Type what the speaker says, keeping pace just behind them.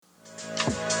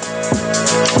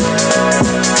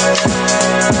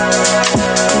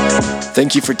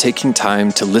Thank you for taking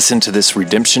time to listen to this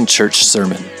Redemption Church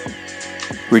sermon.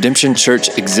 Redemption Church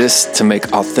exists to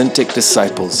make authentic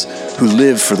disciples who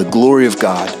live for the glory of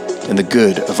God and the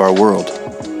good of our world.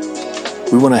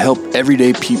 We want to help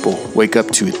everyday people wake up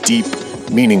to a deep,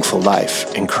 meaningful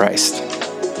life in Christ.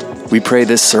 We pray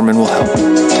this sermon will help.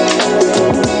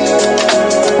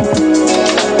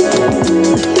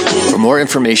 For more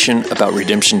information about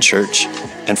Redemption Church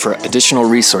and for additional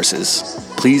resources,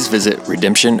 please visit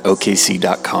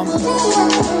redemptionokc.com. Good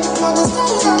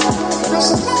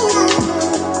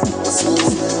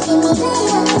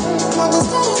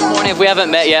morning. If we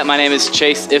haven't met yet, my name is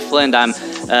Chase Ifland. I'm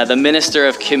the Minister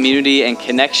of Community and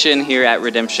Connection here at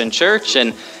Redemption Church.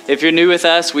 And if you're new with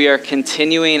us, we are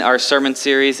continuing our sermon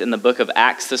series in the book of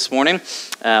Acts this morning.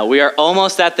 We are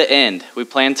almost at the end. We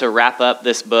plan to wrap up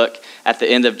this book at the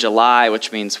end of July,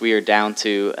 which means we are down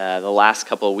to the last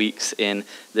couple of weeks in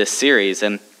this series.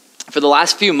 And for the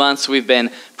last few months, we've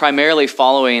been primarily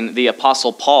following the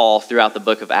Apostle Paul throughout the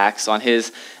book of Acts on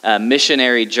his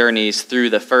missionary journeys through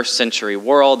the first century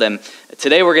world. And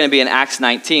today we're going to be in Acts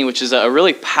 19, which is a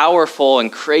really powerful and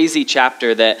crazy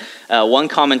chapter that one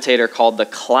commentator called the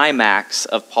climax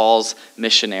of Paul's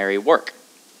missionary work.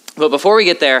 But before we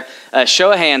get there,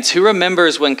 show of hands, who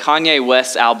remembers when Kanye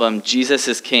West's album Jesus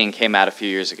is King came out a few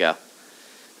years ago?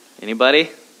 Anybody?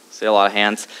 See a lot of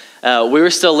hands. We were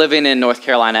still living in North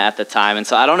Carolina at the time, and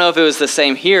so I don't know if it was the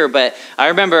same here, but I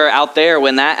remember out there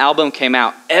when that album came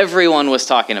out, everyone was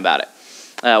talking about it.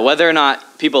 Whether or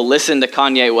not people listened to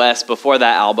Kanye West before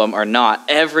that album or not,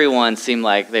 everyone seemed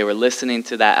like they were listening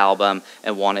to that album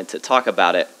and wanted to talk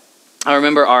about it. I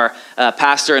remember our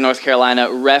pastor in North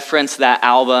Carolina referenced that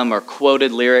album or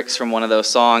quoted lyrics from one of those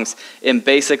songs in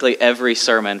basically every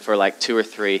sermon for like 2 or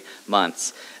 3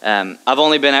 months. I've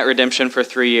only been at Redemption for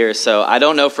 3 years, so I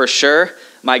don't know for sure.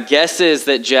 My guess is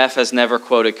that Jeff has never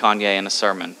quoted Kanye in a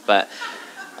sermon, but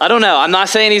I don't know. I'm not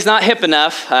saying he's not hip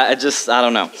enough. I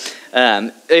don't know.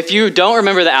 If you don't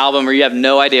remember the album or you have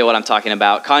no idea what I'm talking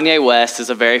about, Kanye West is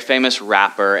a very famous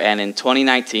rapper, and in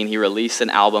 2019 he released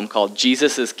an album called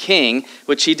Jesus is King,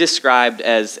 which he described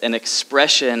as an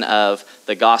expression of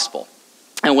the gospel.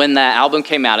 And when that album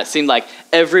came out, it seemed like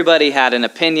everybody had an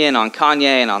opinion on Kanye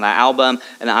and on that album,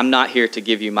 and I'm not here to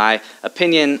give you my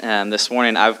opinion. This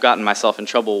morning I've gotten myself in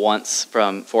trouble once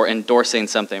for endorsing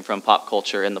something from pop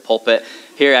culture in the pulpit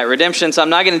here at Redemption, so I'm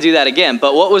not going to do that again.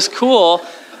 But what was cool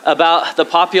about the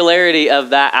popularity of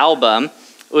that album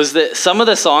was that some of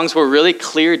the songs were really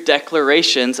clear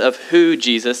declarations of who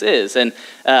Jesus is. And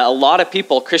a lot of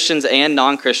people, Christians and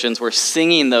non-Christians, were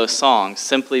singing those songs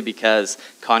simply because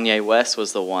Kanye West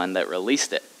was the one that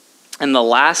released it. And the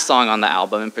last song on the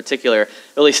album in particular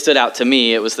really stood out to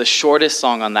me. It was the shortest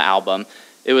song on the album.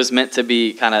 It was meant to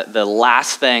be kind of the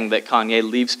last thing that Kanye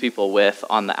leaves people with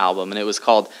on the album. And it was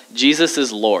called Jesus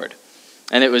is Lord.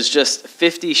 And it was just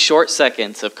 50 short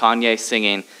seconds of Kanye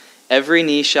singing, "Every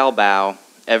knee shall bow,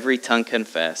 every tongue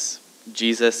confess,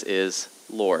 Jesus is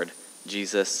Lord,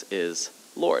 Jesus is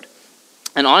Lord."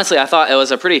 And honestly, I thought it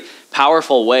was a pretty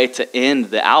powerful way to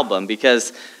end the album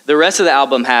because the rest of the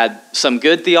album had some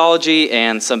good theology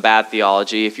and some bad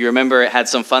theology. If you remember, it had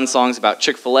some fun songs about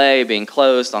Chick-fil-A being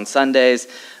closed on Sundays.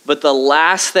 But the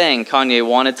last thing Kanye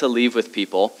wanted to leave with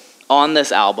people on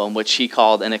this album, which he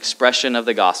called an expression of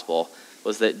the gospel,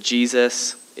 was that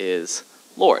Jesus is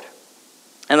Lord.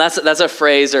 And that's a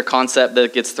phrase or concept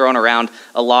that gets thrown around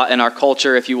a lot in our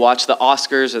culture. If you watch the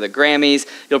Oscars or the Grammys,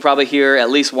 you'll probably hear at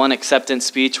least one acceptance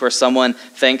speech where someone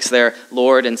thanks their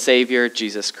Lord and Savior,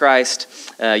 Jesus Christ.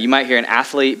 You might hear an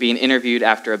athlete being interviewed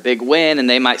after a big win, and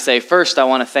they might say, "First, I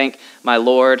want to thank my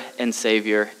Lord and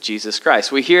Savior, Jesus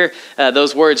Christ." We hear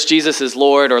those words, Jesus is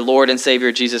Lord or Lord and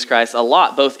Savior, Jesus Christ, a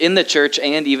lot, both in the church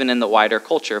and even in the wider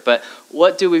culture. But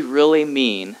what do we really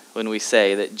mean when we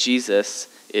say that Jesus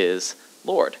is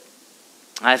Lord?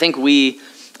 I think we,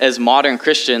 as modern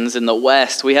Christians in the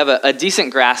West, we have a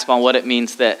decent grasp on what it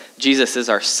means that Jesus is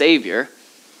our Savior.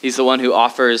 He's the one who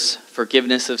offers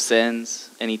forgiveness of sins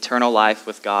and eternal life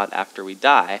with God after we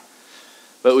die.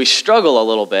 But we struggle a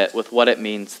little bit with what it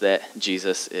means that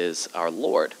Jesus is our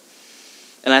Lord.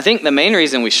 And I think the main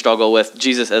reason we struggle with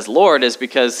Jesus as Lord is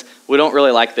because we don't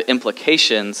really like the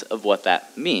implications of what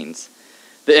that means.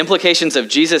 The implications of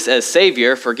Jesus as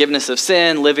Savior, forgiveness of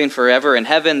sin, living forever in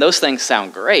heaven, those things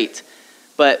sound great.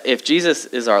 But if Jesus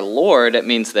is our Lord, it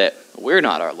means that we're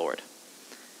not our Lord.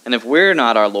 And if we're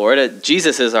not our Lord,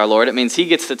 Jesus is our Lord, it means he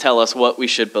gets to tell us what we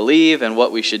should believe and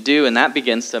what we should do, and that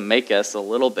begins to make us a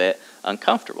little bit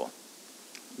uncomfortable.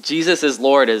 Jesus is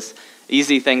Lord is an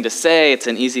easy thing to say, it's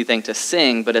an easy thing to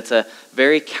sing, but it's a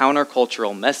very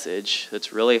countercultural message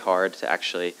that's really hard to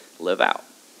actually live out.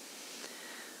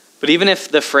 But even if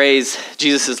the phrase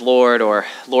Jesus is Lord or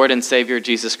Lord and Savior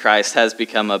Jesus Christ has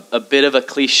become a bit of a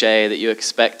cliche that you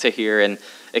expect to hear in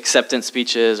acceptance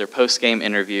speeches or post-game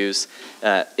interviews,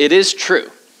 it is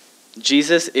true.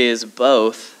 Jesus is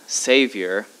both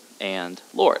Savior and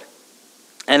Lord.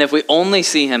 And if we only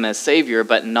see him as Savior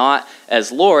but not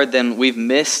as Lord, then we've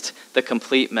missed the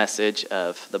complete message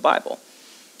of the Bible.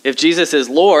 If Jesus is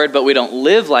Lord, but we don't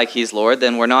live like he's Lord,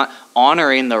 then we're not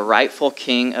honoring the rightful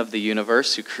King of the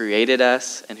universe who created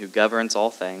us and who governs all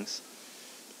things.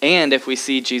 And if we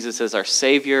see Jesus as our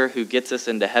Savior who gets us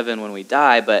into heaven when we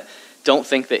die, but don't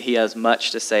think that he has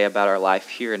much to say about our life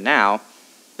here and now,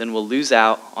 then we'll lose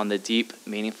out on the deep,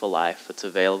 meaningful life that's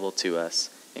available to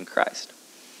us in Christ.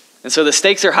 And so the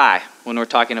stakes are high when we're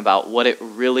talking about what it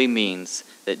really means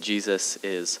that Jesus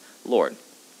is Lord.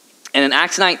 And in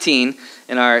Acts 19,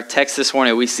 in our text this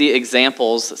morning, we see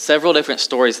examples, several different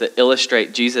stories that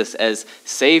illustrate Jesus as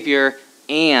Savior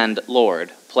and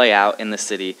Lord play out in the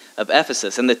city of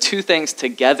Ephesus. And the two things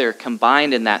together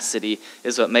combined in that city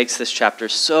is what makes this chapter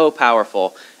so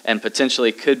powerful and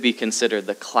potentially could be considered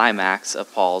the climax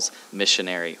of Paul's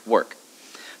missionary work.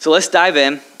 So let's dive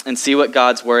in and see what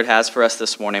God's word has for us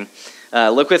this morning.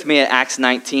 Look with me at Acts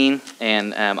 19,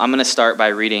 and I'm going to start by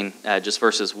reading just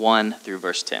verses 1 through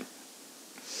verse 10.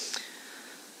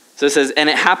 So it says, "And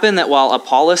it happened that while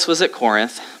Apollos was at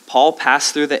Corinth, Paul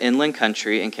passed through the inland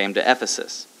country and came to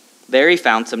Ephesus. There he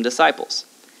found some disciples.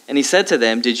 And he said to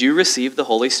them, 'Did you receive the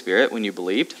Holy Spirit when you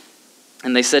believed?'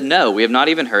 And they said, 'No, we have not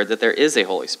even heard that there is a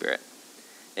Holy Spirit.'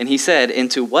 And he said,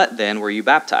 'Into what then were you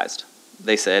baptized?'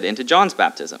 They said, 'Into John's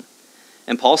baptism.'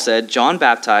 And Paul said, 'John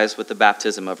baptized with the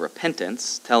baptism of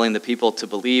repentance, telling the people to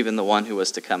believe in the one who was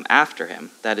to come after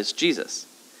him, that is Jesus.'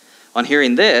 On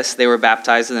hearing this, they were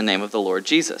baptized in the name of the Lord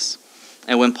Jesus.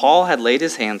 And when Paul had laid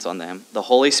his hands on them, the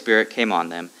Holy Spirit came on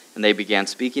them, and they began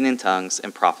speaking in tongues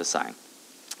and prophesying.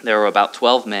 There were about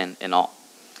 12 men in all.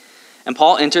 And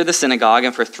Paul entered the synagogue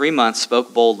and for 3 months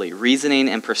spoke boldly, reasoning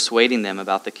and persuading them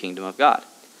about the kingdom of God.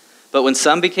 But when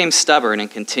some became stubborn and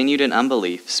continued in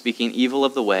unbelief, speaking evil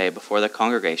of the way before the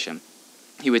congregation,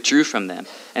 he withdrew from them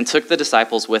and took the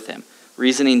disciples with him,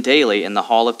 reasoning daily in the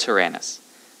hall of Tyrannus.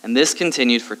 And this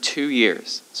continued for 2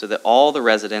 years, so that all the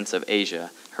residents of Asia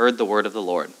heard the word of the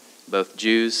Lord, both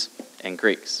Jews and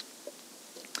Greeks."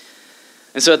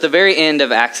 And so at the very end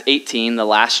of Acts 18, the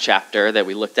last chapter that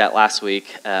we looked at last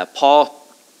week, Paul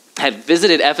had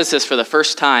visited Ephesus for the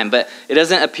first time, but it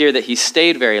doesn't appear that he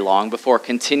stayed very long before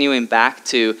continuing back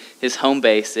to his home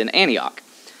base in Antioch.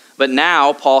 But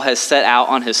now Paul has set out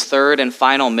on his third and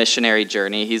final missionary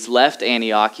journey. He's left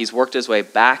Antioch. He's worked his way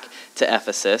back to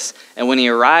Ephesus. And when he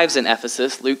arrives in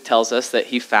Ephesus, Luke tells us that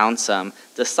he found some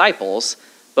disciples.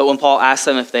 But when Paul asked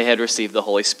them if they had received the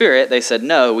Holy Spirit, they said,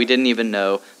 "No, we didn't even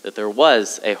know that there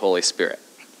was a Holy Spirit."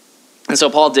 And so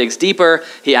Paul digs deeper.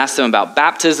 He asks them about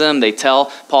baptism. They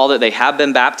tell Paul that they have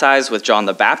been baptized with John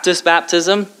the Baptist's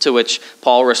baptism, to which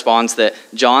Paul responds that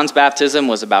John's baptism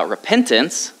was about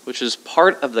repentance, which is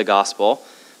part of the gospel,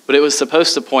 but it was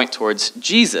supposed to point towards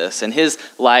Jesus and his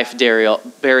life,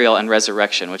 burial, and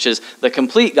resurrection, which is the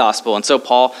complete gospel. And so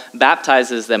Paul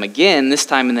baptizes them again, this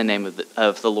time in the name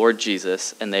of the Lord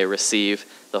Jesus, and they receive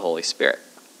the Holy Spirit.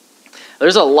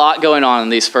 There's a lot going on in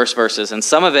these first verses, and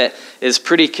some of it is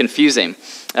pretty confusing.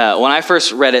 When I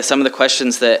first read it, some of the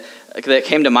questions that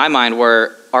came to my mind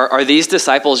were, are these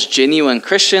disciples genuine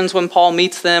Christians when Paul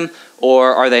meets them,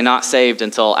 or are they not saved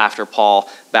until after Paul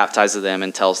baptizes them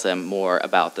and tells them more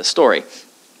about the story?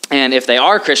 And if they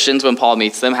are Christians when Paul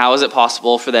meets them, how is it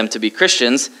possible for them to be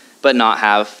Christians but not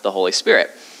have the Holy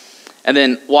Spirit? And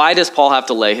then why does Paul have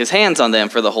to lay his hands on them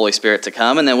for the Holy Spirit to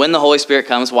come? And then when the Holy Spirit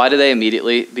comes, why do they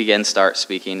immediately start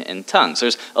speaking in tongues?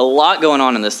 There's a lot going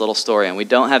on in this little story, and we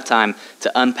don't have time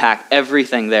to unpack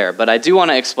everything there. But I do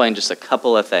want to explain just a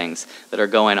couple of things that are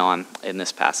going on in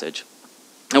this passage.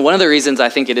 And one of the reasons I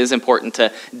think it is important to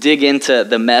dig into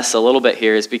the mess a little bit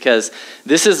here is because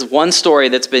this is one story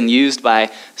that's been used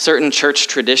by certain church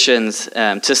traditions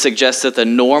to suggest that the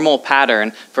normal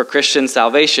pattern for Christian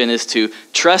salvation is to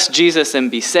trust Jesus and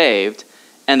be saved,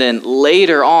 and then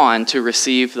later on to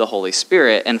receive the Holy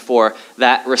Spirit, and for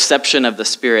that reception of the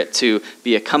Spirit to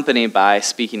be accompanied by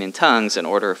speaking in tongues in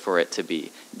order for it to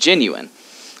be genuine.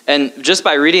 And just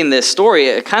by reading this story,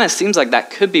 it kind of seems like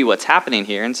that could be what's happening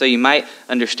here. And so you might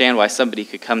understand why somebody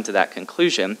could come to that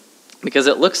conclusion, because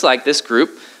it looks like this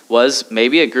group was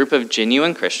maybe a group of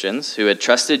genuine Christians who had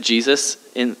trusted Jesus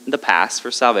in the past for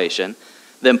salvation.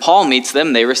 Then Paul meets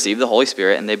them, they receive the Holy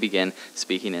Spirit, and they begin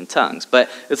speaking in tongues.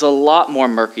 But it's a lot more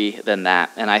murky than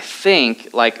that. And I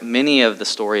think, like many of the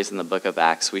stories in the book of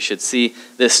Acts, we should see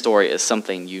this story as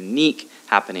something unique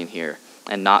happening here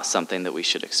and not something that we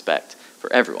should expect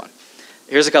for everyone.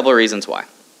 Here's a couple of reasons why.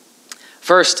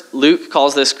 First, Luke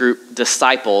calls this group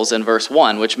disciples in verse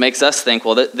 1, which makes us think,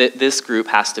 well, that this group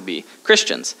has to be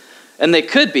Christians. And they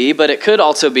could be, but it could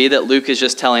also be that Luke is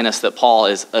just telling us that Paul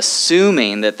is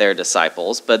assuming that they're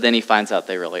disciples, but then he finds out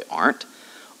they really aren't.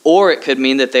 Or it could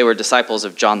mean that they were disciples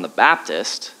of John the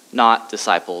Baptist, not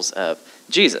disciples of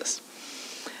Jesus.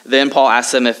 Then Paul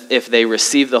asks them if they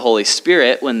received the Holy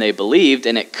Spirit when they believed,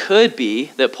 and it could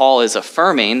be that Paul is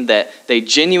affirming that they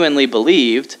genuinely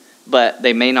believed, but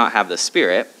they may not have the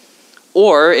Spirit.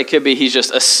 Or it could be he's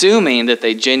just assuming that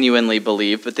they genuinely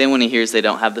believe, but then when he hears they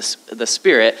don't have the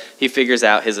Spirit, he figures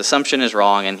out his assumption is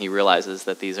wrong and he realizes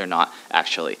that these are not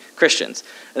actually Christians.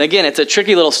 And again, it's a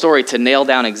tricky little story to nail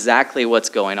down exactly what's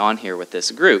going on here with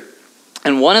this group.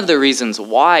 And one of the reasons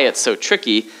why it's so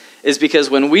tricky is because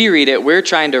when we read it, we're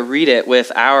trying to read it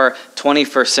with our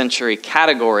 21st century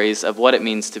categories of what it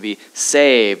means to be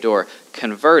saved or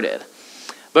converted.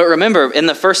 But remember, in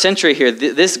the first century here,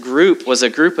 this group was a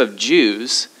group of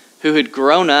Jews who had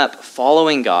grown up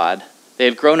following God. They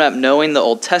had grown up knowing the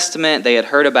Old Testament. They had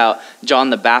heard about John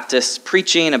the Baptist's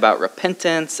preaching about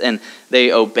repentance, and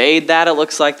they obeyed that, it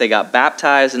looks like. They got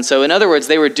baptized. And so, in other words,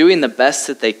 they were doing the best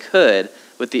that they could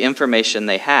with the information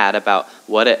they had about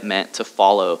what it meant to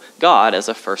follow God as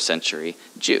a first century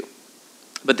Jew.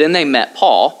 But then they met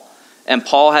Paul, and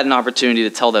Paul had an opportunity to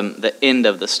tell them the end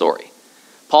of the story.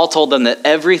 Paul told them that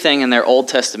everything in their Old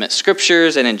Testament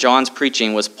scriptures and in John's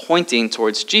preaching was pointing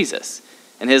towards Jesus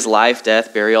and his life,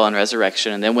 death, burial, and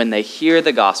resurrection. And then when they hear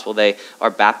the gospel, they are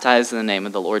baptized in the name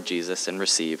of the Lord Jesus and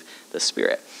receive the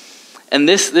Spirit. And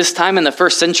this time in the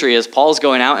first century, as Paul's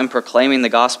going out and proclaiming the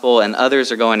gospel and others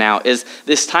are going out, is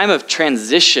this time of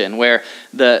transition where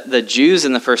the Jews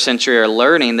in the first century are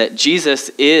learning that Jesus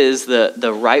is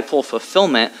the rightful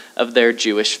fulfillment of their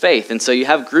Jewish faith. And so you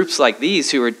have groups like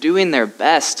these who are doing their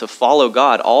best to follow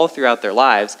God all throughout their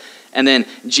lives. And then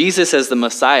Jesus as the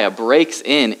Messiah breaks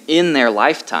in their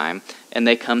lifetime, and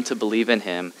they come to believe in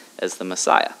him as the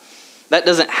Messiah. That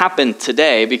doesn't happen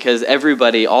today because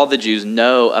everybody, all the Jews,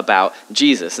 know about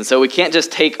Jesus. And so we can't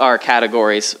just take our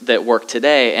categories that work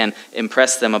today and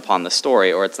impress them upon the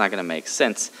story, or it's not going to make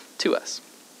sense to us.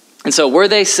 And so were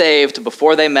they saved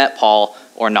before they met Paul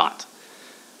or not?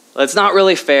 Well, it's not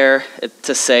really fair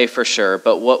to say for sure,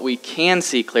 but what we can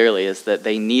see clearly is that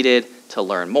they needed to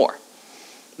learn more.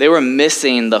 They were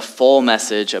missing the full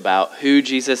message about who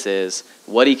Jesus is,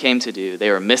 what he came to do.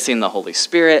 They were missing the Holy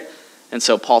Spirit. And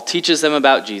so Paul teaches them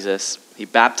about Jesus, he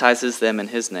baptizes them in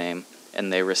his name,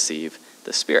 and they receive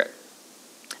the Spirit.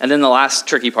 And then the last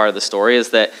tricky part of the story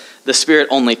is that the Spirit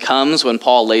only comes when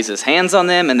Paul lays his hands on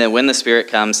them, and then when the Spirit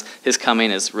comes, his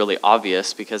coming is really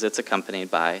obvious because it's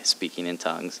accompanied by speaking in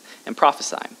tongues and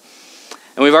prophesying.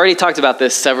 And we've already talked about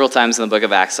this several times in the book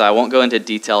of Acts, so I won't go into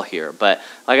detail here. But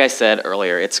like I said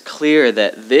earlier, it's clear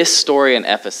that this story in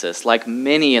Ephesus, like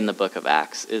many in the book of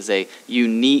Acts, is a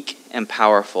unique and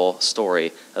powerful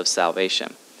story of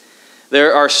salvation.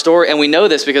 There are and we know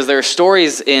this because there are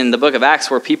stories in the book of Acts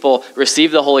where people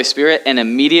receive the Holy Spirit and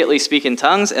immediately speak in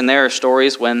tongues, and there are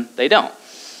stories when they don't.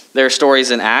 There are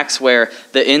stories in Acts where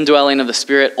the indwelling of the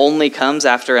Spirit only comes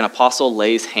after an apostle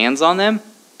lays hands on them,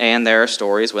 and there are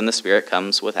stories when the Spirit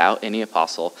comes without any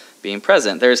apostle being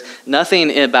present. There's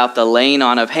nothing about the laying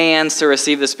on of hands to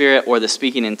receive the Spirit or the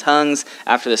speaking in tongues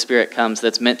after the Spirit comes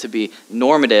that's meant to be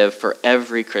normative for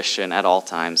every Christian at all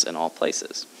times and all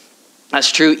places.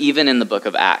 That's true even in the book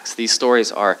of Acts. These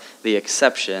stories are the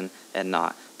exception and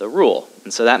not the rule.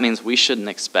 And so that means we shouldn't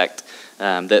expect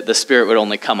that the Spirit would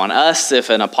only come on us if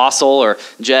an apostle or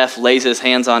Jeff lays his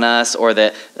hands on us, or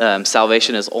that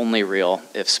salvation is only real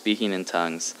if speaking in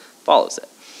tongues follows it.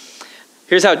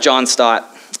 Here's how John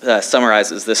Stott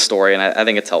summarizes this story, and I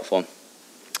think it's helpful.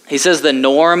 He says, the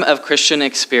norm of Christian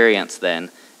experience,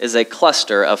 then, is a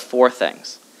cluster of four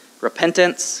things: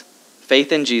 repentance,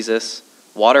 faith in Jesus,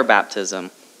 water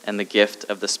baptism, and the gift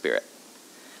of the Spirit.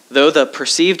 Though the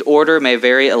perceived order may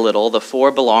vary a little, the four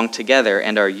belong together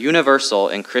and are universal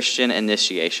in Christian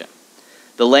initiation.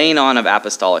 The laying on of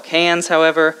apostolic hands,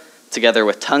 however, together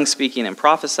with tongue speaking and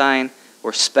prophesying,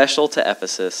 were special to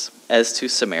Ephesus as to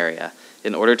Samaria,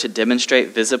 in order to demonstrate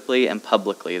visibly and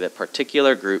publicly that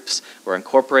particular groups were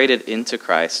incorporated into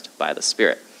Christ by the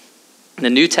Spirit. The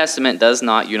New Testament does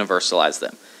not universalize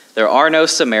them. There are no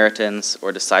Samaritans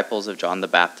or disciples of John the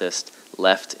Baptist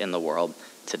left in the world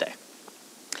today.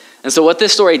 And so what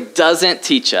this story doesn't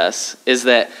teach us is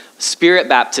that Spirit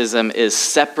baptism is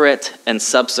separate and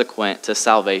subsequent to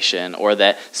salvation, or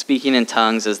that speaking in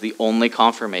tongues is the only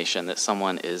confirmation that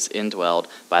someone is indwelled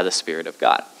by the Spirit of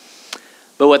God.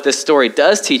 But what this story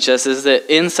does teach us is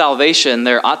that in salvation,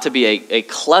 there ought to be a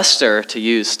cluster, to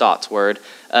use Stott's word,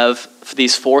 of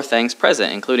these four things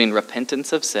present, including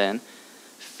repentance of sin,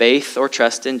 faith or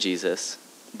trust in Jesus,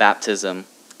 baptism,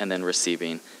 and then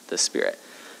receiving the Spirit.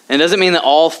 And it doesn't mean that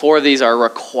all four of these are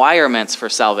requirements for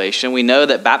salvation. We know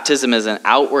that baptism is an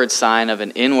outward sign of an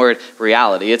inward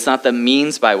reality. It's not the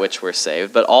means by which we're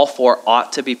saved, but all four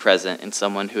ought to be present in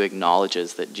someone who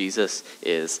acknowledges that Jesus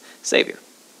is Savior.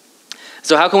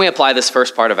 So how can we apply this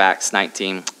first part of Acts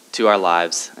 19 to our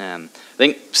lives? I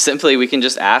think simply we can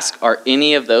just ask, are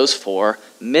any of those four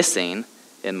missing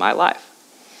in my life?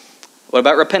 What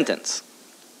about repentance?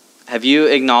 Have you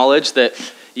acknowledged that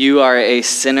you are a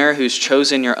sinner who's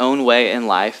chosen your own way in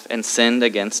life and sinned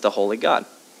against a holy God?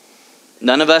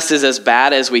 None of us is as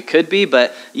bad as we could be,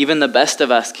 but even the best of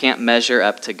us can't measure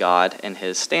up to God and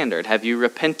his standard. Have you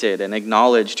repented and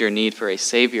acknowledged your need for a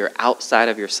Savior outside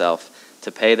of yourself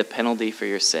to pay the penalty for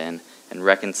your sin and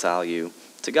reconcile you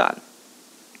to God?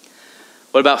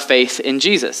 What about faith in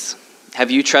Jesus?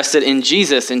 Have you trusted in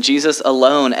Jesus and Jesus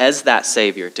alone as that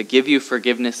Savior to give you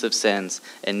forgiveness of sins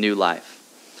and new life?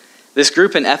 This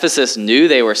group in Ephesus knew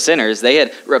they were sinners. They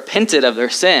had repented of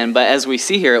their sin, but as we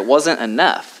see here, it wasn't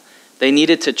enough. They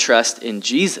needed to trust in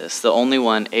Jesus, the only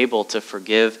one able to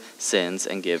forgive sins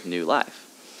and give new life.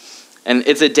 And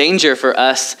it's a danger for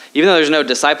us, even though there's no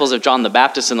disciples of John the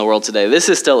Baptist in the world today, this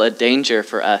is still a danger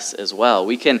for us as well.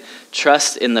 We can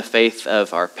trust in the faith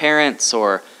of our parents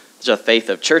or the faith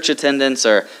of church attendance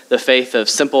or the faith of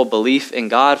simple belief in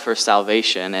God for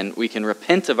salvation. And we can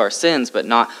repent of our sins, but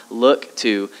not look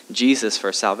to Jesus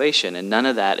for salvation. And none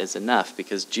of that is enough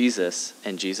because Jesus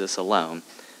and Jesus alone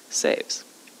saves.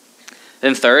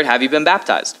 Then third, have you been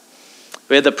baptized?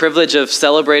 We had the privilege of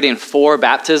celebrating 4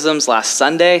 baptisms last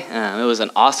Sunday. It was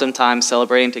an awesome time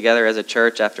celebrating together as a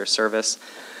church after service.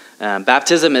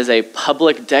 Baptism is a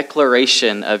public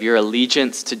declaration of your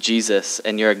allegiance to Jesus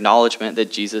and your acknowledgement that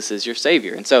Jesus is your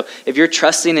Savior. And so if you're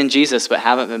trusting in Jesus but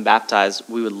haven't been baptized,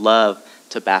 we would love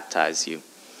to baptize you.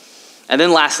 And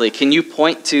then lastly, can you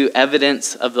point to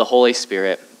evidence of the Holy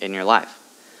Spirit in your life?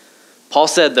 Paul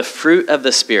said the fruit of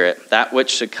the Spirit, that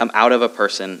which should come out of a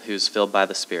person who's filled by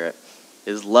the Spirit,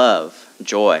 is love,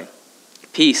 joy,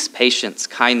 peace, patience,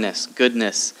 kindness,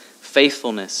 goodness,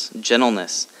 faithfulness,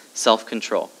 gentleness,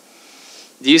 self-control.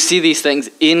 Do you see these things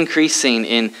increasing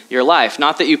in your life?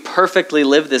 Not that you perfectly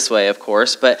live this way, of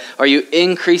course, but are you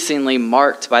increasingly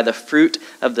marked by the fruit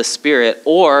of the Spirit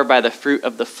or by the fruit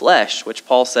of the flesh, which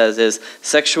Paul says is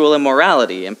sexual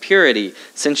immorality, impurity,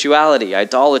 sensuality,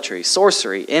 idolatry,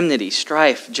 sorcery, enmity,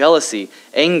 strife, jealousy,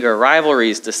 anger,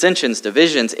 rivalries, dissensions,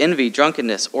 divisions, envy,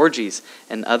 drunkenness, orgies,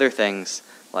 and other things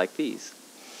like these?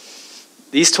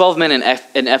 These 12 men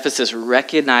in Ephesus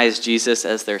recognized Jesus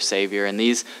as their Savior, and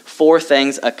these 4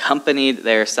 things accompanied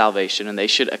their salvation, and they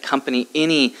should accompany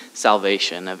any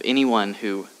salvation of anyone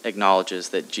who acknowledges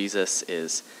that Jesus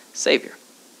is Savior.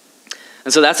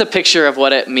 And so that's a picture of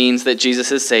what it means that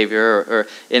Jesus is Savior, or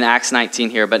in Acts 19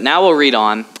 here. But now we'll read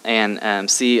on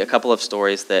and see a couple of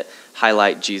stories that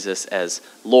highlight Jesus as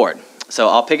Lord. So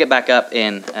I'll pick it back up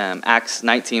in Acts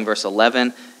 19, verse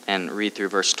 11, and read through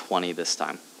verse 20 this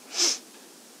time.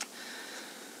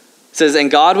 It says,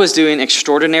 "And God was doing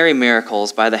extraordinary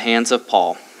miracles by the hands of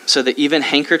Paul, so that even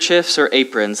handkerchiefs or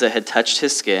aprons that had touched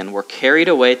his skin were carried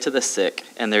away to the sick,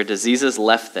 and their diseases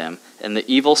left them, and the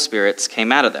evil spirits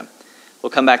came out of them." We'll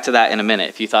come back to that in a minute.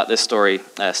 If you thought this story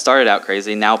started out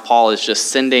crazy, now Paul is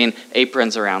just sending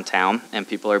aprons around town, and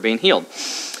people are being healed.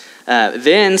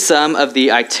 Then some of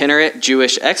the itinerant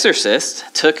Jewish exorcists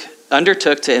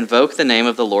undertook to invoke the name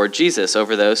of the Lord Jesus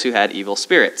over those who had evil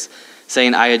spirits,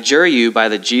 saying, "I adjure you by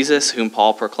the Jesus whom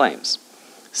Paul proclaims."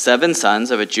 7 sons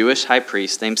of a Jewish high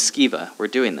priest named Sceva were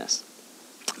doing this.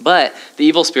 But the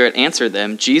evil spirit answered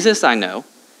them, "Jesus I know,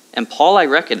 and Paul I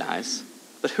recognize,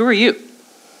 but who are you?"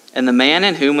 And the man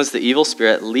in whom was the evil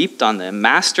spirit leaped on them,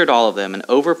 mastered all of them, and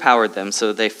overpowered them, so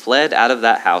that they fled out of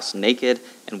that house naked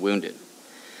and wounded.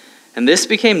 And this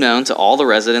became known to all the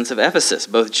residents of Ephesus,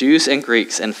 both Jews and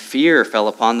Greeks, and fear fell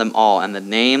upon them all, and the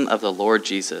name of the Lord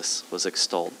Jesus was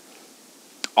extolled.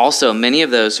 Also, many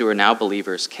of those who were now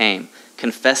believers came,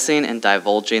 confessing and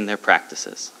divulging their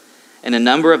practices. And a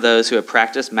number of those who had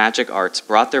practiced magic arts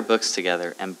brought their books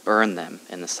together and burned them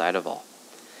in the sight of all.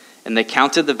 And they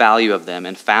counted the value of them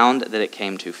and found that it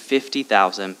came to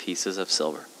 50,000 pieces of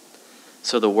silver.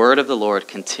 So the word of the Lord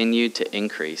continued to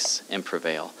increase and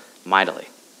prevail mightily.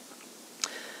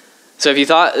 So if you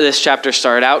thought this chapter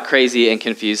started out crazy and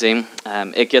confusing,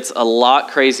 it gets a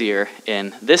lot crazier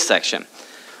in this section.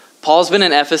 Paul's been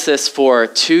in Ephesus for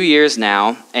 2 years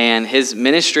now, and his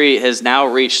ministry has now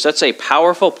reached such a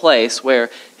powerful place where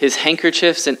his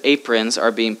handkerchiefs and aprons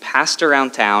are being passed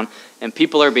around town, and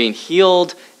people are being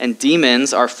healed, and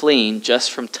demons are fleeing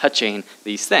just from touching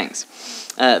these things.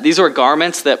 These were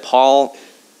garments that Paul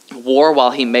wore while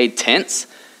he made tents,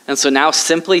 and so now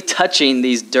simply touching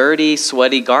these dirty,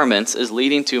 sweaty garments is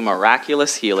leading to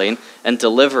miraculous healing and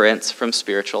deliverance from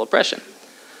spiritual oppression.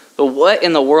 But what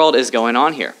in the world is going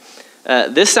on here?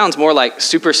 This sounds more like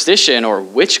superstition or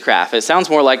witchcraft. It sounds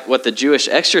more like what the Jewish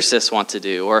exorcists want to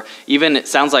do, or even it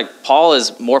sounds like Paul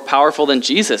is more powerful than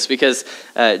Jesus, because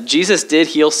Jesus did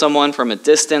heal someone from a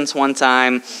distance one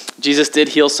time. Jesus did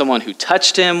heal someone who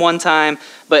touched him one time,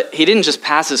 but he didn't just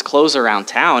pass his clothes around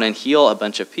town and heal a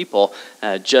bunch of people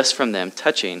just from them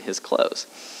touching his clothes.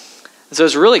 And so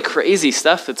it's really crazy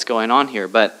stuff that's going on here,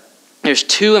 but there's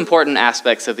two important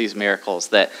aspects of these miracles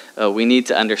that we need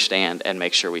to understand and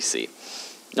make sure we see.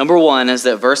 Number one is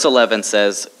that verse 11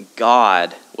 says,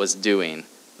 God was doing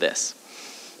this.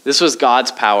 This was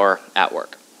God's power at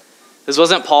work. This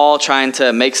wasn't Paul trying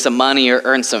to make some money or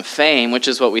earn some fame, which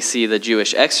is what we see the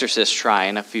Jewish exorcist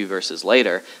trying a few verses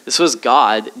later. This was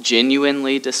God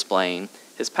genuinely displaying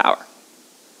his power.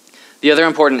 The other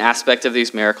important aspect of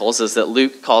these miracles is that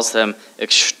Luke calls them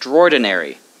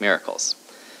extraordinary miracles.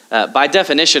 By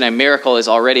definition, a miracle is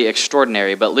already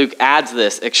extraordinary, but Luke adds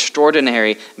this,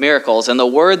 extraordinary miracles. And the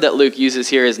word that Luke uses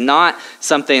here is not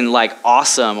something like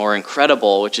awesome or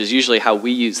incredible, which is usually how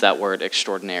we use that word,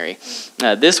 extraordinary.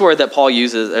 This word that Paul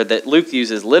uses, or that Luke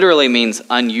uses, literally means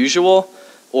unusual,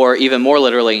 or even more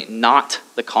literally, not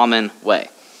the common way.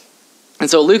 And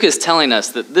so Luke is telling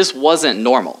us that this wasn't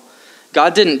normal.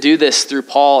 God didn't do this through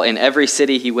Paul in every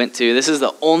city he went to. This is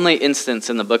the only instance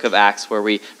in the book of Acts where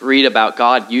we read about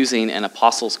God using an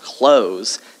apostle's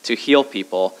clothes to heal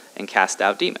people and cast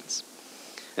out demons.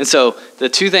 And so the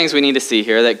two things we need to see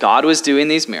here, that God was doing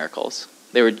these miracles,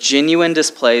 they were genuine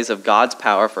displays of God's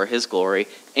power for his glory,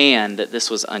 and that this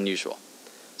was unusual.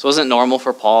 This wasn't normal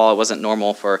for Paul. It wasn't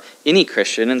normal for any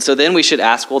Christian. And so then we should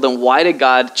ask, well, then why did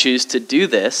God choose to do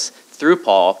this through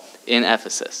Paul in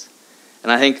Ephesus?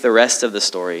 And I think the rest of the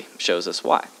story shows us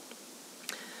why.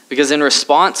 Because in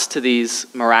response to these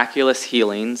miraculous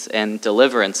healings and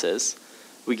deliverances,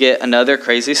 we get another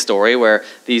crazy story where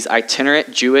these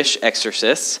itinerant Jewish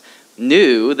exorcists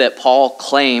knew that Paul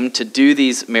claimed to do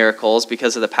these miracles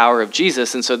because of the power of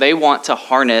Jesus, and so they want to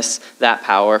harness that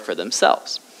power for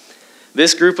themselves.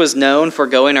 This group was known for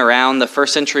going around the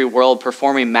first century world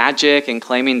performing magic and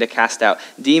claiming to cast out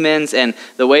demons. And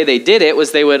the way they did it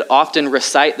was they would often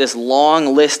recite this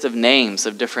long list of names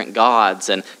of different gods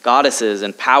and goddesses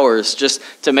and powers just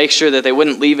to make sure that they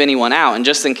wouldn't leave anyone out. And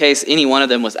just in case any one of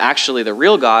them was actually the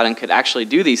real God and could actually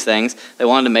do these things, they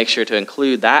wanted to make sure to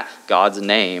include that God's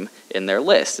name in their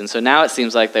list. And so now it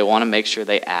seems like they want to make sure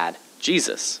they add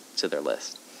Jesus to their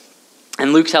list.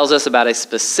 And Luke tells us about a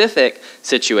specific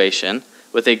situation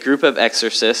with a group of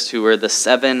exorcists who were the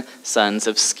 7 sons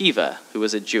of Sceva, who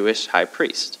was a Jewish high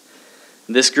priest.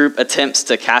 This group attempts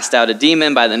to cast out a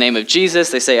demon by the name of Jesus.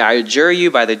 They say, I adjure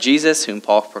you by the Jesus whom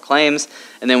Paul proclaims.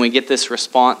 And then we get this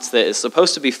response that is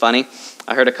supposed to be funny.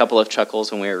 I heard a couple of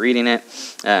chuckles when we were reading it,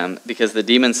 because the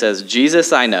demon says,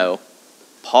 Jesus I know,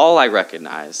 Paul I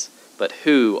recognize, but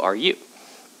who are you?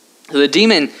 So the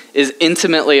demon is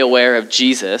intimately aware of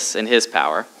Jesus and his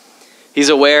power. He's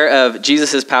aware of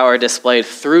Jesus' power displayed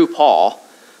through Paul,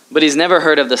 but he's never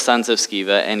heard of the sons of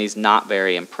Sceva, and he's not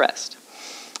very impressed.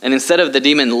 And instead of the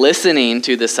demon listening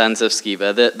to the sons of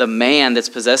Sceva, the man that's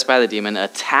possessed by the demon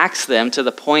attacks them to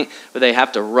the point where they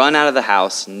have to run out of the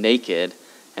house naked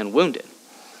and wounded.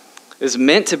 It's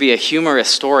meant to be a humorous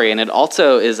story, and it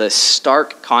also is a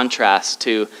stark contrast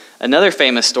to another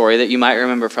famous story that you might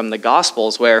remember from the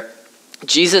Gospels, where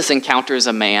Jesus encounters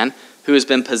a man who has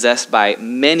been possessed by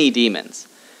many demons.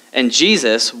 And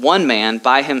Jesus, one man,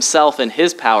 by himself in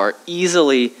his power,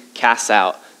 easily casts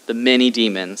out the many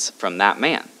demons from that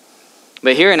man.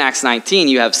 But here in Acts 19,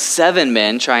 you have 7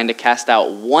 men trying to cast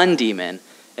out one demon,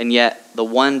 and yet the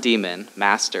one demon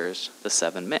masters the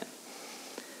 7 men.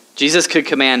 Jesus could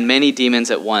command many demons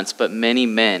at once, but many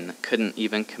men couldn't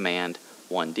even command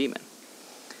one demon.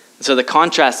 And so the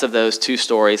contrast of those two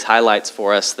stories highlights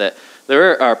for us that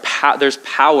there's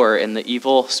power in the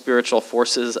evil spiritual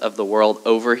forces of the world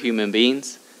over human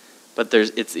beings, but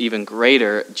it's even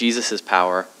greater, Jesus'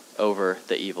 power over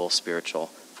the evil spiritual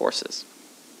forces.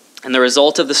 And the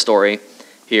result of the story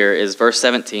here is verse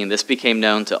 17. This became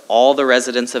known to all the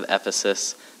residents of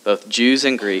Ephesus, both Jews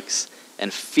and Greeks,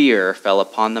 and fear fell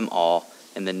upon them all,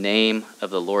 and the name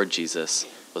of the Lord Jesus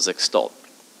was extolled.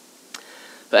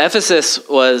 But Ephesus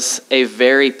was a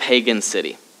very pagan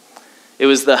city. It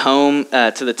was the home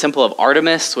to the temple of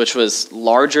Artemis, which was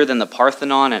larger than the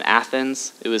Parthenon in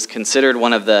Athens. It was considered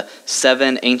one of the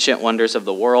 7 ancient wonders of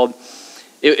the world.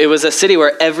 It was a city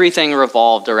where everything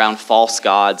revolved around false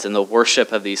gods and the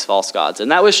worship of these false gods.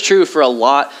 And that was true for a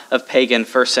lot of pagan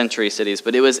first century cities,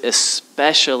 but it was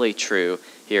especially true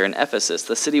here in Ephesus.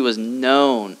 The city was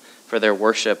known for their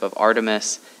worship of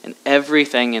Artemis, and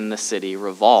everything in the city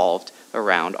revolved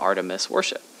around Artemis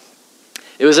worship.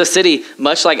 It was a city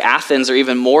much like Athens, or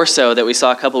even more so, that we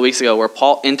saw a couple weeks ago, where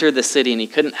Paul entered the city and he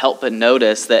couldn't help but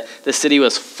notice that the city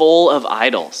was full of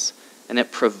idols, and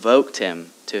it provoked him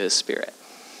to his spirit.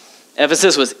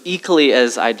 Ephesus was equally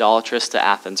as idolatrous to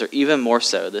Athens, or even more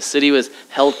so. The city was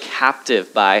held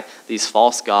captive by these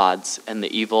false gods and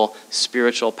the evil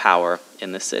spiritual power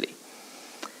in the city.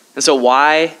 And so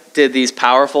why did these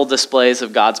powerful displays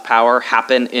of God's power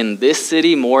happen in this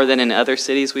city more than in other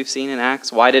cities we've seen in Acts?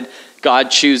 Why did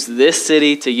God choose this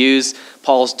city to use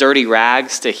Paul's dirty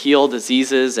rags to heal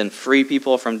diseases and free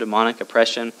people from demonic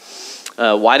oppression?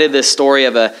 Why did this story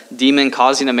of a demon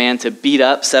causing a man to beat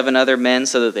up 7 other men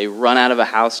so that they run out of a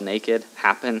house naked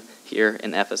happen here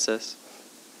in Ephesus?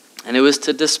 And it was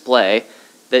to display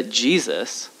that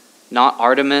Jesus, not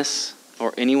Artemis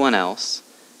or anyone else,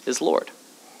 is Lord.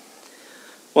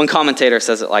 One commentator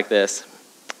says it like this.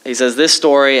 He says, "This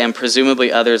story, and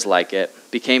presumably others like it,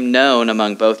 became known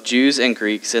among both Jews and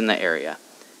Greeks in the area,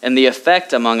 and the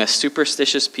effect among a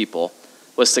superstitious people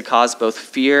was to cause both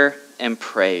fear and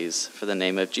praise for the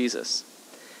name of Jesus.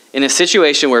 In a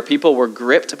situation where people were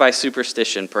gripped by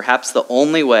superstition, perhaps the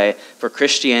only way for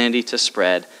Christianity to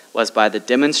spread was by the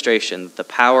demonstration that the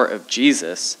power of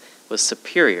Jesus was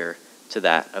superior to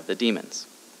that of the demons."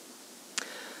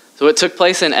 So what took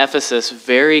place in Ephesus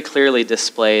very clearly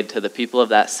displayed to the people of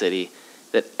that city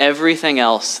that everything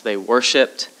else they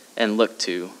worshiped and looked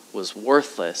to was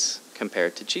worthless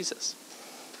compared to Jesus.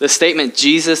 The statement,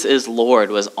 "Jesus is Lord,"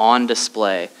 was on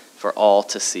display for all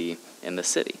to see in the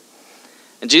city.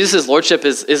 And Jesus' lordship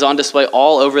is on display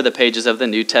all over the pages of the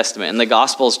New Testament. In the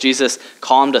Gospels, Jesus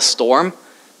calmed a storm,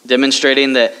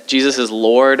 demonstrating that Jesus is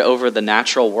Lord over the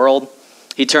natural world.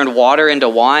 He turned water into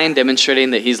wine,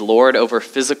 demonstrating that he's Lord over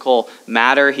physical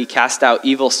matter. He cast out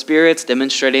evil spirits,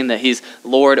 demonstrating that he's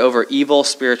Lord over evil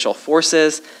spiritual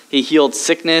forces. He healed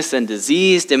sickness and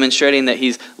disease, demonstrating that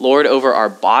he's Lord over our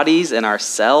bodies and our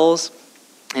cells.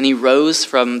 And he rose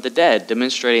from the dead,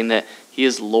 demonstrating that he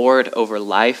is Lord over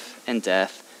life and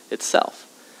death itself.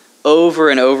 Over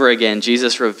and over again,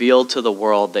 Jesus revealed to the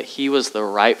world that he was the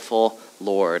rightful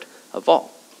Lord of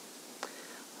all.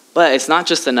 But it's not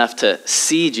just enough to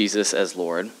see Jesus as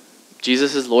Lord.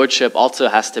 Jesus' lordship also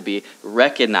has to be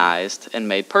recognized and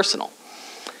made personal.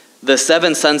 The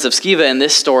 7 sons of Sceva in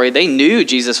this story, they knew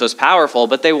Jesus was powerful,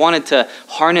 but they wanted to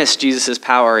harness Jesus'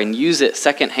 power and use it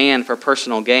secondhand for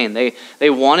personal gain. They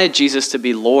wanted Jesus to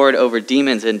be Lord over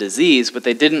demons and disease, but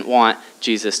they didn't want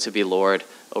Jesus to be Lord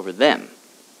over them.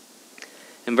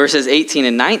 In verses 18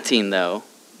 and 19, though,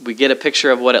 we get a picture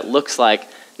of what it looks like,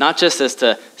 not just as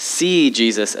to see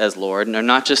Jesus as Lord, or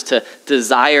not just to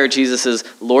desire Jesus'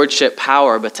 lordship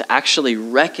power, but to actually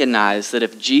recognize that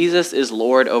if Jesus is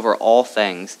Lord over all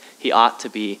things, he ought to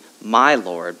be my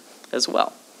Lord as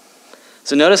well.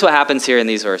 So notice what happens here in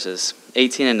these verses,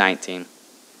 18 and 19.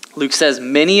 Luke says,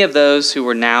 "Many of those who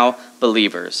were now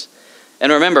believers."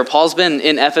 And remember, Paul's been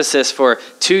in Ephesus for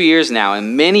 2 years now,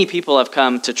 and many people have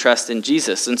come to trust in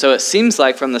Jesus. And so it seems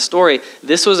like from the story,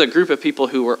 this was a group of people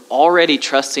who were already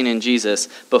trusting in Jesus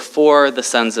before the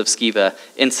Sons of Sceva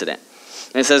incident.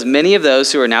 And it says, "Many of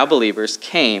those who are now believers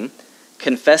came,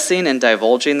 confessing and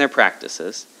divulging their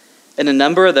practices. And a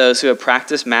number of those who had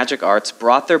practiced magic arts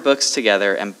brought their books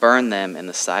together and burned them in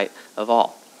the sight of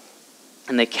all.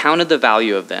 And they counted the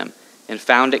value of them and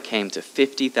found it came to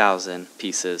 50,000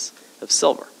 pieces of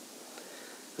silver."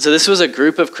 So this was a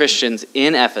group of Christians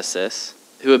in Ephesus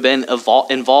who had been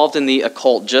involved in the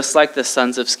occult, just like the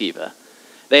sons of Sceva.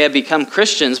 They had become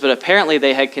Christians, but apparently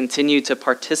they had continued to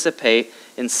participate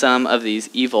in some of these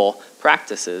evil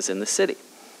practices in the city.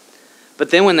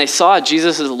 But then when they saw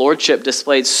Jesus' lordship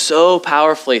displayed so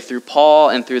powerfully through Paul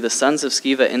and through the Sons of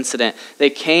Sceva incident,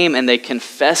 they came and they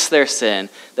confessed their sin.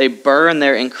 They burned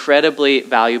their incredibly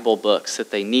valuable books that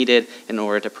they needed in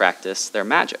order to practice their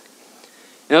magic.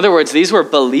 In other words, these were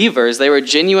believers. They were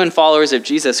genuine followers of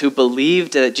Jesus who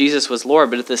believed that Jesus was Lord,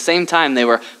 but at the same time, they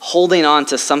were holding on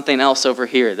to something else over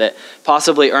here that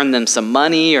possibly earned them some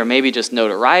money, or maybe just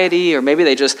notoriety, or maybe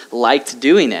they just liked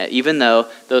doing it, even though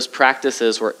those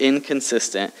practices were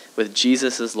inconsistent with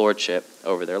Jesus' lordship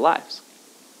over their lives.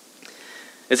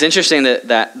 It's interesting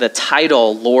that the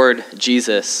title, Lord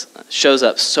Jesus, shows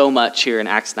up so much here in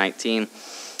Acts 19.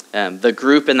 The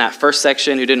group in that first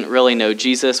section who didn't really know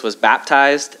Jesus was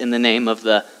baptized in the name of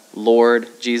the Lord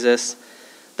Jesus.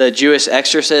 The Jewish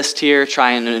exorcist here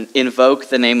try and invoke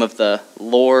the name of the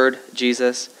Lord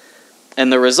Jesus.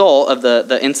 And the result of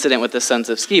the incident with the sons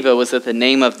of Sceva was that the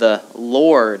name of the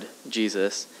Lord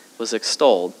Jesus was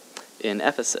extolled in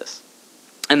Ephesus.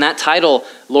 And that title,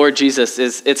 Lord Jesus,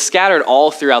 it's scattered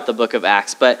all throughout the book of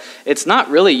Acts, but it's not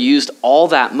really used all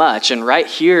that much. And right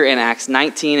here in Acts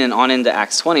 19 and on into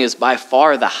Acts 20 is by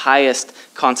far the highest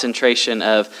concentration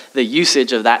of the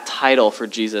usage of that title for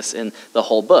Jesus in the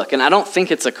whole book. And I don't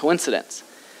think it's a coincidence.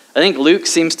 I think Luke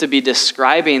seems to be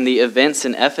describing the events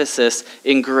in Ephesus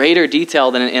in greater detail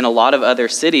than in a lot of other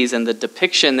cities, and the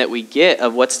depiction that we get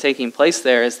of what's taking place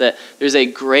there is that there's a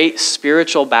great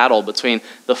spiritual battle between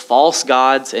the false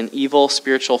gods and evil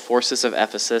spiritual forces of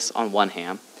Ephesus on one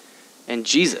hand, and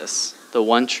Jesus, the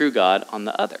one true God, on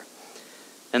the other.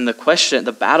 And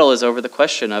the battle is over the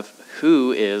question of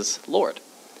who is Lord?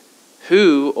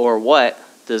 Who or what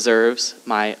deserves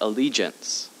my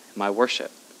allegiance, my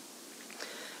worship?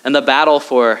 And the battle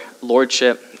for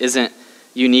lordship isn't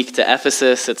unique to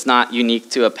Ephesus. It's not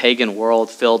unique to a pagan world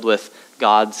filled with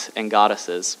gods and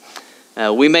goddesses.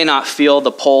 We may not feel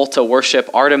the pull to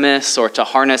worship Artemis or to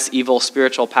harness evil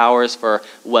spiritual powers for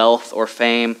wealth or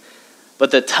fame, but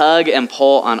the tug and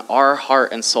pull on our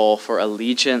heart and soul for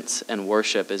allegiance and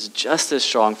worship is just as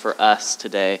strong for us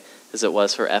today as it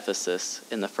was for Ephesus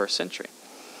in the first century.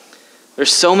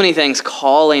 There's so many things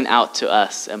calling out to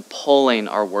us and pulling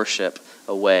our worship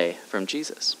away from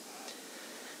Jesus.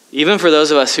 Even for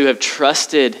those of us who have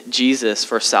trusted Jesus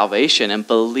for salvation and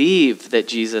believe that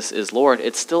Jesus is Lord,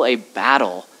 it's still a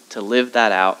battle to live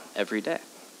that out every day.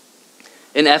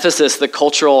 In Ephesus, the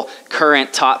cultural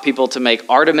current taught people to make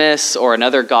Artemis or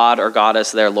another god or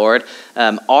goddess their Lord.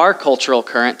 Our cultural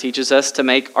current teaches us to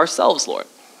make ourselves Lord.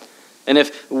 And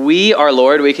if we are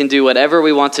Lord, we can do whatever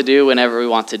we want to do whenever we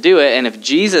want to do it. And if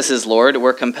Jesus is Lord,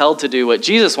 we're compelled to do what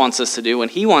Jesus wants us to do when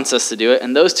he wants us to do it.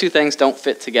 And those two things don't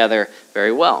fit together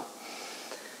very well.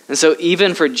 And so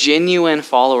even for genuine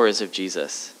followers of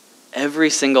Jesus, every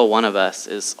single one of us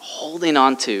is holding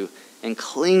on to and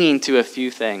clinging to a few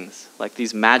things, like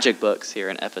these magic books here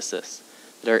in Ephesus,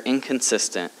 that are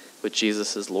inconsistent with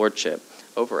Jesus' lordship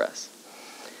over us.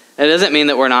 And it doesn't mean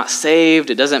that we're not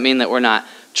saved. It doesn't mean that we're not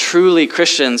truly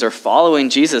Christians or following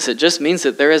Jesus. It just means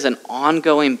that there is an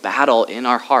ongoing battle in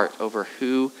our heart over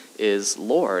who is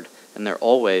Lord, and there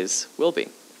always will be.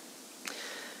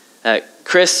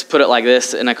 Chris put it like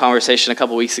this in a conversation a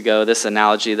couple weeks ago, this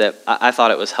analogy that I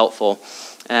thought it was helpful.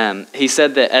 He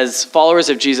said that as followers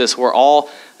of Jesus, we're all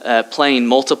playing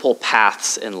multiple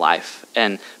paths in life,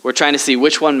 and we're trying to see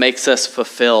which one makes us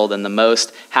fulfilled and the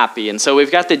most happy. And so we've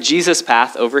got the Jesus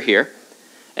path over here,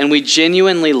 and we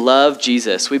genuinely love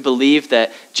Jesus. We believe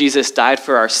that Jesus died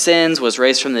for our sins, was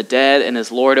raised from the dead, and is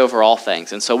Lord over all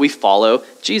things. And so we follow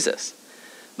Jesus.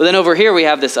 But then over here we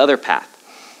have this other path.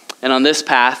 And on this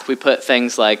path, we put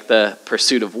things like the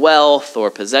pursuit of wealth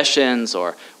or possessions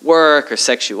or work or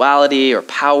sexuality or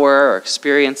power or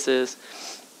experiences.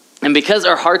 And because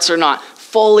our hearts are not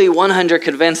fully 100%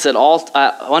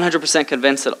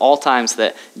 convinced at all times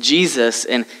that Jesus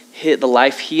and the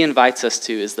life he invites us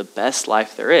to is the best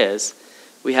life there is,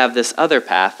 we have this other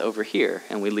path over here,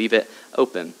 and we leave it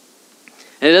open.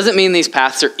 And it doesn't mean these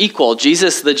paths are equal.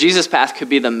 The Jesus path could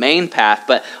be the main path,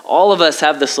 but all of us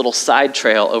have this little side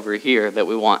trail over here that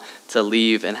we want to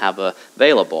leave and have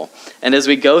available. And as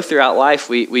we go throughout life,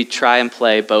 we try and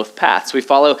play both paths. We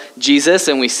follow Jesus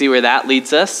and we see where that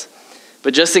leads us.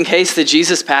 But just in case the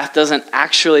Jesus path doesn't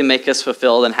actually make us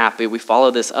fulfilled and happy, we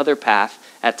follow this other path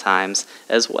at times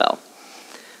as well.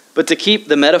 But to keep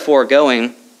the metaphor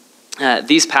going,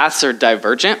 these paths are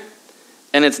divergent,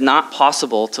 and it's not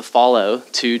possible to follow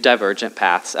two divergent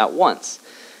paths at once.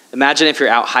 Imagine if you're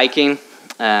out hiking,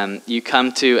 you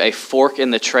come to a fork in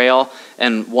the trail,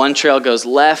 and one trail goes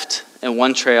left and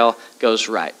one trail goes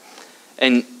right.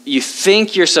 And you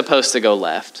think you're supposed to go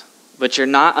left, but you're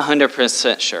not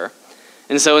 100% sure.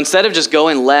 And so instead of just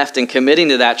going left and committing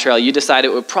to that trail, you decide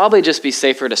it would probably just be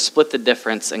safer to split the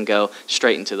difference and go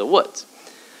straight into the woods.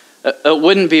 It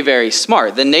wouldn't be very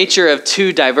smart. The nature of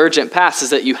two divergent paths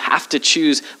is that you have to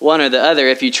choose one or the other.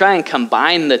 If you try and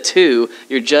combine the two,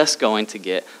 you're just going to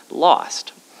get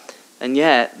lost. And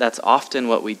yet, that's often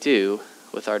what we do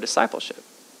with our discipleship.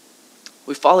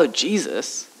 We follow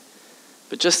Jesus,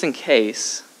 but just in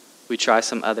case, we try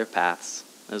some other paths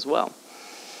as well.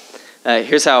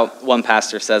 Here's how one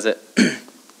pastor says it.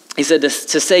 He said, to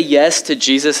say yes to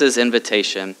Jesus'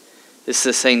 invitation is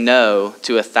to say no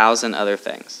to 1,000 other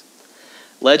things.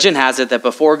 Legend has it that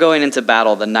before going into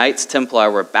battle, the Knights Templar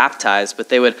were baptized, but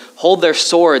they would hold their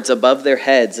swords above their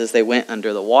heads as they went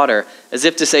under the water, as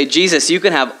if to say, Jesus, you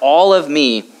can have all of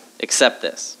me except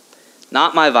this.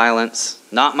 Not my violence,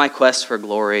 not my quest for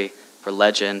glory, for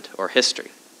legend, or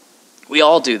history. We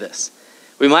all do this.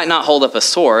 We might not hold up a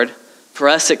sword. For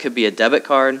us, it could be a debit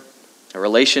card, a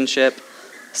relationship,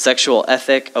 a sexual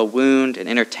ethic, a wound, an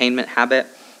entertainment habit,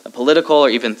 a political or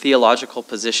even theological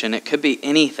position. It could be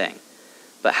anything.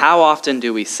 But how often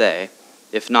do we say,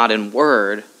 if not in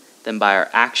word, then by our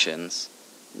actions,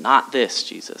 not this,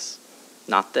 Jesus,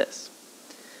 not this?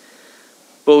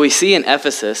 What we see in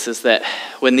Ephesus is that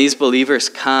when these believers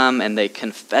come and they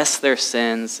confess their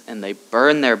sins and they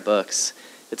burn their books,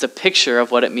 it's a picture of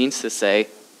what it means to say,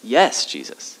 yes,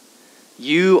 Jesus.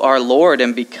 You are Lord,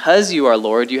 and because you are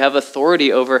Lord, you have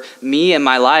authority over me and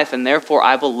my life, and therefore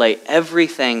I will lay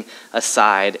everything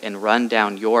aside and run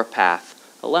down your path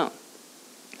alone.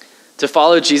 To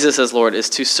follow Jesus as Lord is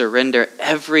to surrender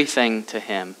everything to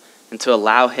him and to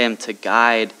allow him to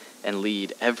guide and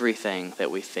lead everything that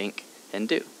we think and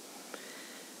do.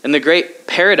 And the great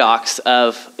paradox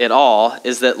of it all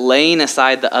is that laying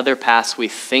aside the other paths we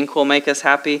think will make us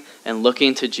happy and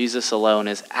looking to Jesus alone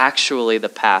is actually the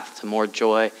path to more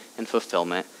joy and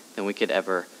fulfillment than we could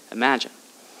ever imagine.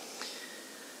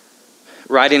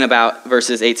 Writing about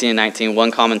verses 18 and 19,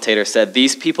 one commentator said,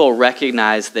 "These people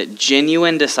recognized that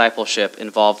genuine discipleship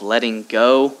involved letting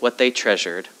go what they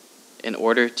treasured in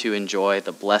order to enjoy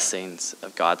the blessings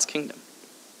of God's kingdom."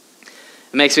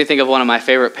 It makes me think of one of my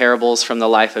favorite parables from the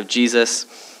life of Jesus.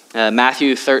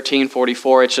 Matthew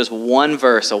 13:44, it's just one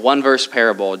verse, a one-verse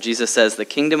parable. Jesus says, "The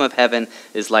kingdom of heaven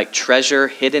is like treasure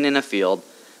hidden in a field,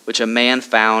 which a man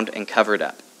found and covered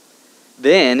up.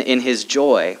 Then, in his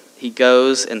joy, he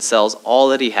goes and sells all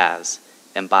that he has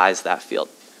and buys that field."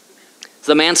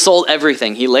 So the man sold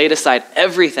everything. He laid aside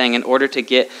everything in order to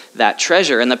get that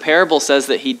treasure. And the parable says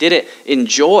that he did it in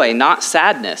joy, not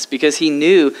sadness, because he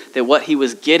knew that what he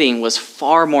was getting was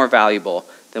far more valuable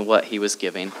than what he was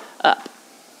giving up.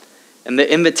 And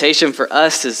the invitation for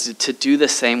us is to do the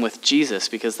same with Jesus,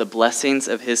 because the blessings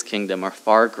of his kingdom are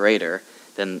far greater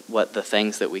than what the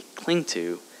things that we cling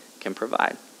to can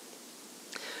provide.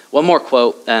 One more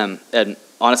quote, and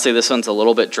honestly, this one's a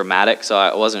little bit dramatic, so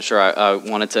I wasn't sure I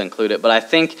wanted to include it, but I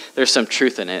think there's some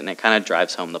truth in it, and it kind of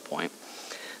drives home the point.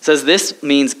 It says, "This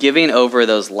means giving over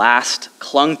those last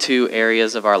clung-to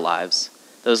areas of our lives,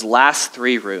 those last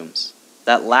 3 rooms,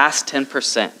 that last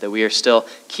 10% that we are still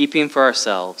keeping for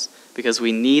ourselves because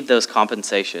we need those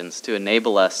compensations to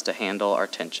enable us to handle our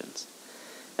tensions.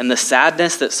 And the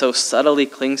sadness that so subtly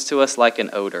clings to us like an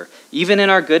odor, even in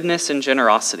our goodness and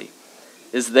generosity,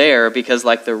 is there because,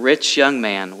 like the rich young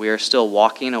man, we are still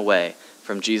walking away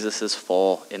from Jesus'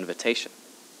 full invitation.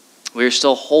 We are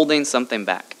still holding something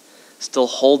back, still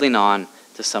holding on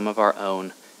to some of our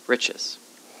own riches."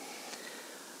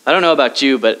 I don't know about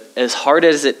you, but as hard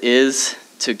as it is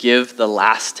to give the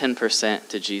last 10%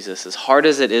 to Jesus, as hard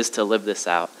as it is to live this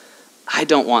out, I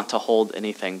don't want to hold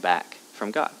anything back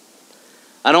from God.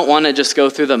 I don't want to just go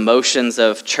through the motions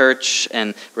of church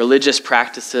and religious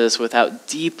practices without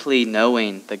deeply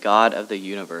knowing the God of the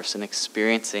universe and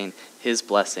experiencing his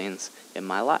blessings in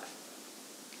my life.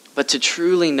 But to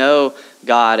truly know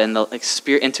God and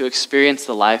to experience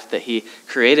the life that he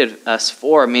created us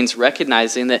for means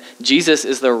recognizing that Jesus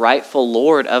is the rightful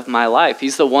Lord of my life.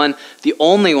 He's the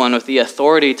only one with the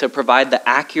authority to provide the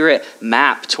accurate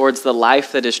map towards the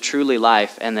life that is truly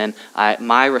life. And then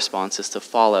my response is to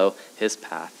follow his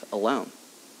path alone.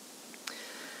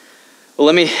 Well,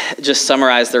 let me just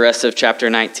summarize the rest of chapter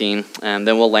 19, and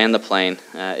then we'll land the plane.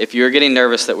 If you're getting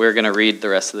nervous that we're going to read the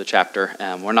rest of the chapter,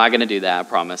 we're not going to do that, I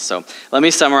promise. So let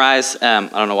me summarize. I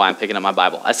don't know why I'm picking up my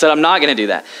Bible. I said I'm not going to do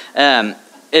that.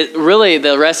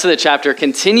 The rest of the chapter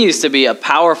continues to be a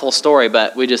powerful story,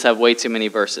 but we just have way too many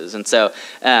verses. And so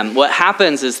what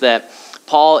happens is that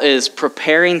Paul is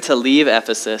preparing to leave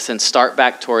Ephesus and start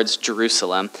back towards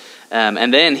Jerusalem.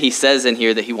 And then he says in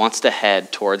here that he wants to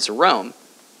head towards Rome.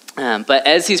 But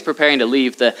as he's preparing to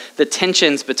leave, the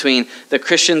tensions between the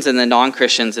Christians and the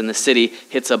non-Christians in the city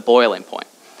hits a boiling point.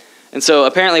 And so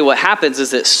apparently what happens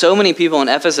is that so many people in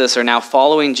Ephesus are now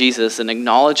following Jesus and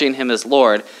acknowledging him as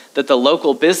Lord that the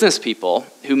local business people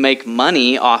who make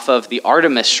money off of the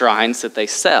Artemis shrines that they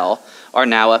sell are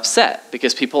now upset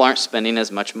because people aren't spending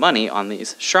as much money on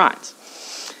these shrines.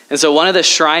 And so one of the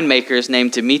shrine makers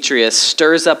named Demetrius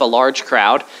stirs up a large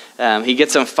crowd. He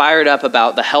gets them fired up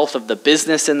about the health of the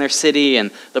business in their city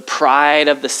and the pride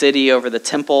of the city over the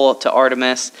temple to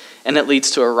Artemis, and it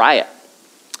leads to a riot.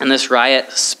 And this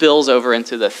riot spills over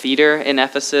into the theater in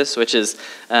Ephesus, which is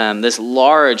this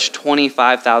large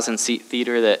 25,000 seat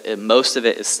theater that most of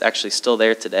it is actually still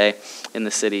there today in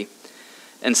the city.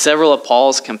 And several of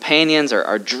Paul's companions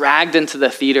are dragged into the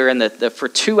theater, and for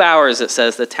 2 hours, it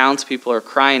says, the townspeople are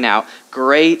crying out,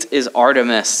 "Great is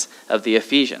Artemis of the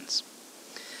Ephesians."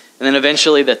 And then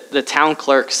eventually the town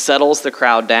clerk settles the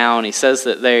crowd down. He says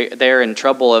that they're in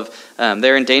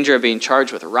they're in danger of being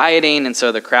charged with rioting, and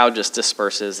so the crowd just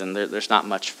disperses, and there's not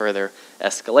much further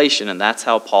escalation. And that's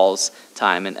how Paul's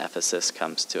time in Ephesus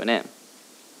comes to an end.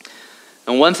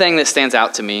 And one thing that stands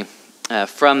out to me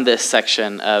from this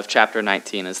section of chapter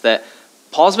 19 is that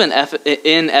Paul's been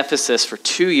in Ephesus for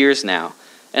 2 years now,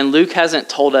 and Luke hasn't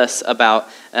told us about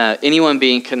anyone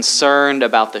being concerned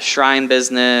about the shrine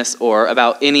business or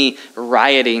about any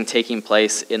rioting taking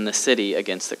place in the city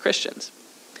against the Christians.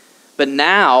 But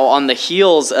now, on the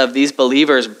heels of these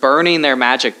believers burning their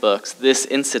magic books, this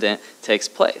incident takes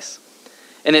place.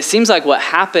 And it seems like what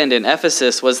happened in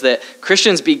Ephesus was that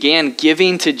Christians began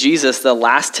giving to Jesus the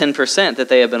last 10% that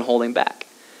they had been holding back.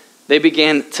 They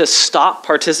began to stop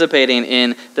participating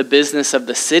in the business of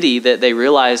the city that they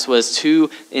realized was too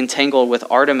entangled with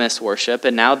Artemis worship,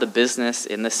 and now the business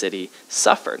in the city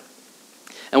suffered.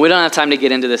 And we don't have time to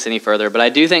get into this any further, but I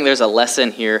do think there's a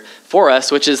lesson here for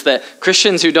us, which is that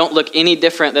Christians who don't look any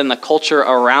different than the culture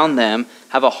around them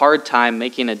have a hard time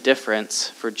making a difference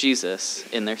for Jesus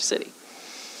in their city.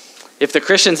 If the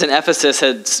Christians in Ephesus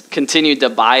had continued to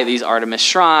buy these Artemis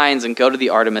shrines and go to the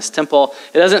Artemis temple,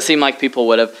 it doesn't seem like people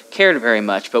would have cared very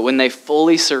much. But when they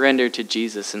fully surrendered to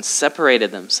Jesus and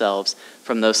separated themselves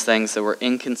from those things that were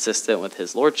inconsistent with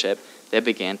his lordship, they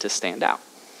began to stand out.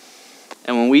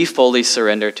 And when we fully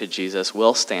surrender to Jesus,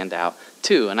 we'll stand out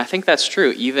too. And I think that's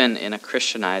true even in a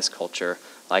Christianized culture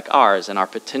like ours, and our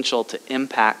potential to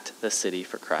impact the city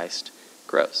for Christ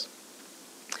grows.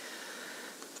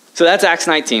 So that's Acts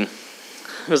 19.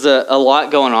 There's a lot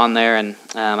going on there, and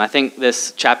I think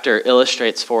this chapter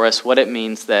illustrates for us what it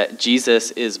means that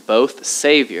Jesus is both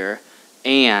Savior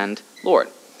and Lord.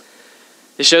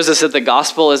 It shows us that the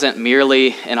gospel isn't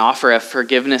merely an offer of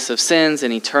forgiveness of sins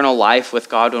and eternal life with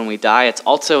God when we die. It's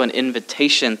also an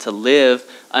invitation to live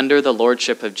under the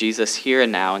lordship of Jesus here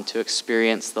and now and to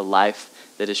experience the life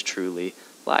that is truly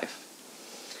life.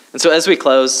 And so as we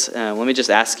close, let me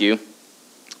just ask you,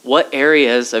 what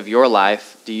areas of your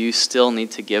life do you still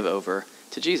need to give over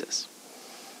to Jesus?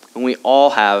 And we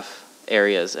all have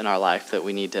areas in our life that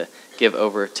we need to give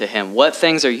over to him. What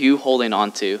things are you holding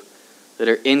on to that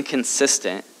are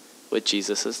inconsistent with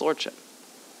Jesus' lordship?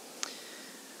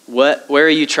 Where are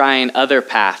you trying other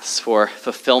paths for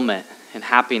fulfillment and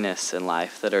happiness in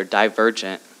life that are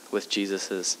divergent with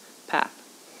Jesus' path?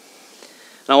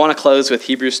 And I want to close with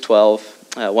Hebrews 12,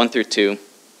 1 through 2.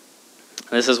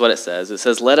 This is what it says. It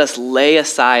says, "Let us lay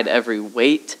aside every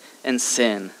weight and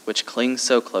sin which clings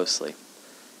so closely,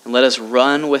 and let us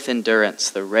run with endurance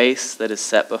the race that is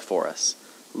set before us,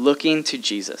 looking to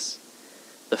Jesus,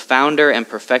 the founder and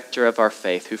perfecter of our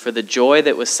faith, who for the joy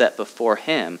that was set before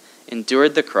him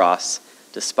endured the cross,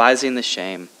 despising the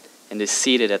shame, and is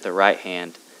seated at the right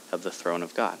hand of the throne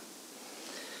of God."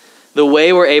 The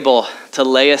way we're able to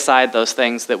lay aside those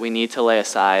things that we need to lay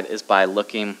aside is by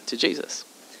looking to Jesus.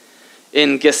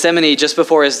 In Gethsemane, just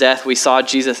before his death, we saw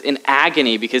Jesus in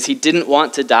agony because he didn't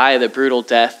want to die the brutal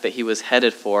death that he was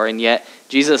headed for, and yet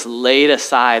Jesus laid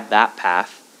aside that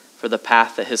path for the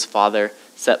path that his Father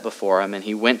set before him, and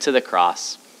he went to the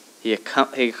cross. He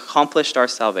accomplished our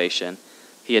salvation.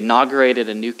 He inaugurated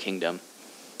a new kingdom,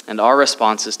 and our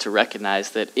response is to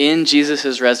recognize that in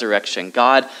Jesus' resurrection,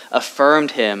 God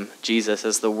affirmed him, Jesus,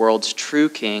 as the world's true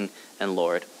King and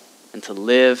Lord, and to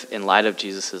live in light of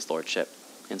Jesus' lordship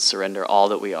and surrender all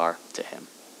that we are to him.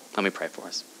 Let me pray for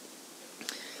us.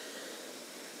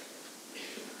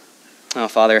 Oh,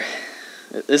 Father,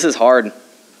 this is hard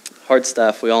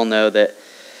stuff. We all know that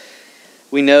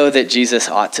Jesus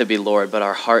ought to be Lord, but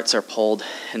our hearts are pulled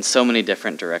in so many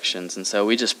different directions. And so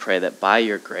we just pray that by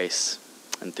your grace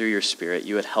and through your Spirit,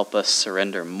 you would help us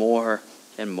surrender more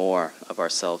and more of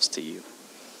ourselves to you.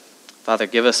 Father,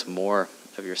 give us more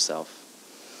of yourself.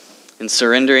 In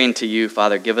surrendering to you,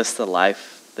 Father, give us the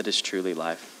life that is truly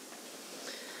life.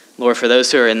 Lord, for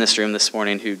those who are in this room this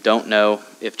morning who don't know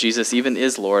if Jesus even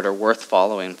is Lord or worth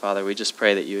following, Father, we just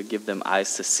pray that you would give them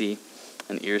eyes to see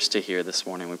and ears to hear this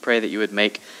morning. We pray that you would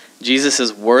make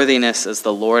Jesus' worthiness as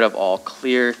the Lord of all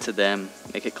clear to them.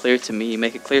 Make it clear to me.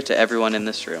 Make it clear to everyone in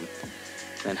this room.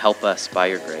 And help us, by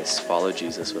your grace, follow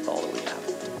Jesus with all that we have.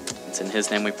 It's in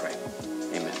his name we pray.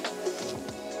 Amen.